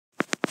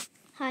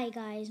Hi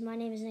guys, my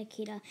name is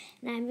Nikita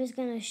and I'm just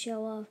going to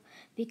show off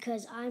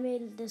because I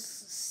made this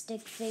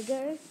stick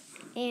figure,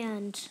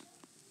 and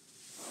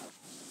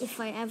if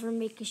I ever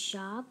make a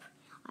shop,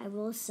 I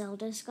will sell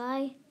this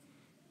guy,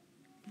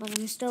 but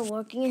I'm still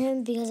working on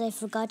him because I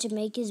forgot to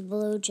make his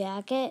blue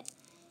jacket.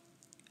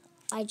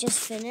 I just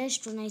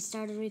finished when I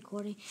started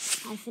recording.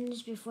 I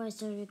finished before I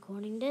started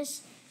recording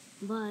this,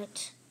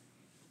 but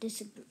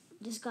this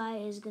guy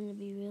is going to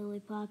be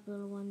really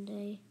popular one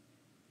day.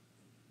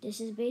 This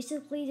is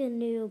basically the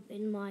noob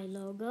in my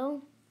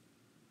logo.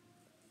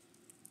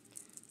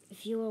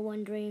 If you were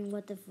wondering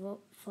what the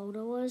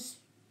photo was,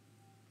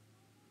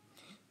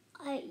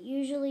 I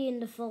usually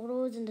in the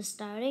photos in the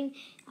starting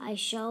I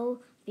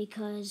show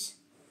because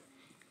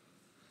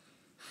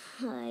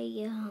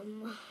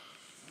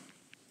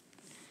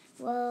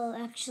well,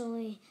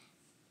 actually,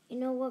 you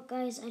know what,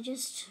 guys? I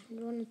just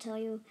want to tell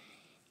you,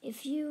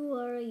 if you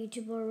are a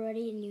YouTuber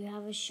already and you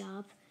have a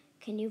shop,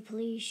 can you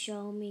please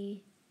show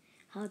me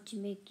how to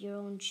make your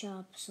own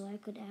shop so I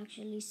could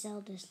actually sell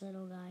this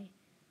little guy?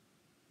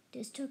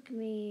 This took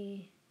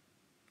me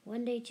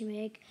one day to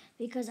make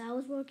because I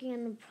was working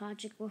on a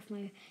project with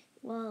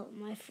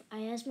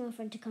I asked my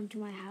friend to come to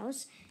my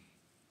house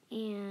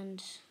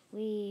and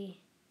we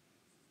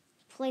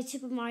played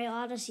Super Mario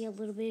Odyssey a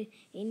little bit,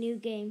 a new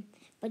game.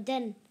 But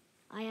then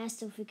I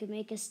asked if we could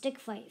make a stick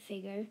fight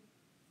figure.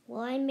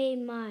 Well, I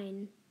made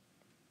mine.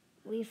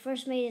 We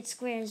first made it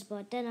squares,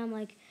 but then I'm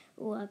like,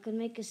 oh, I could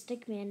make a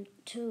stick man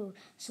too.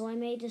 So I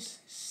made this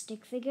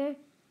stick figure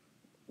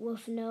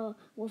with a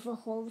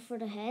hole for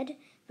the head.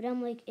 But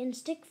I'm like, in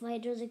stick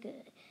fight, there's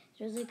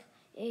the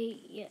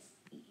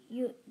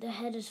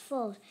head is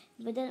full.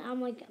 But then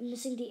I'm like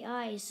missing the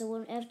eyes.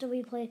 So after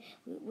we played,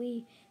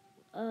 we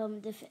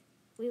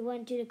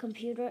went to the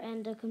computer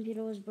and the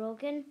computer was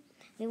broken.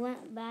 We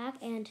went back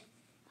and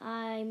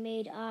I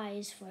made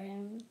eyes for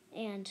him,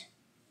 and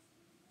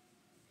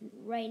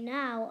right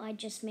now I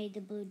just made the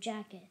blue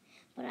jacket.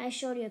 But I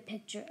showed you a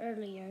picture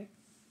earlier.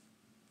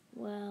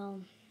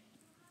 Well,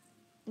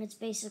 that's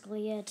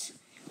basically it.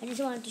 I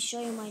just wanted to show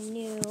you my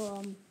new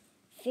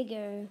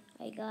figure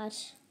I got.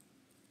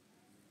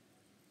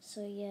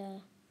 So yeah.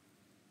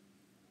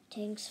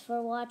 Thanks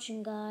for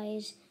watching,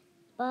 guys.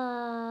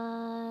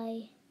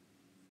 Bye.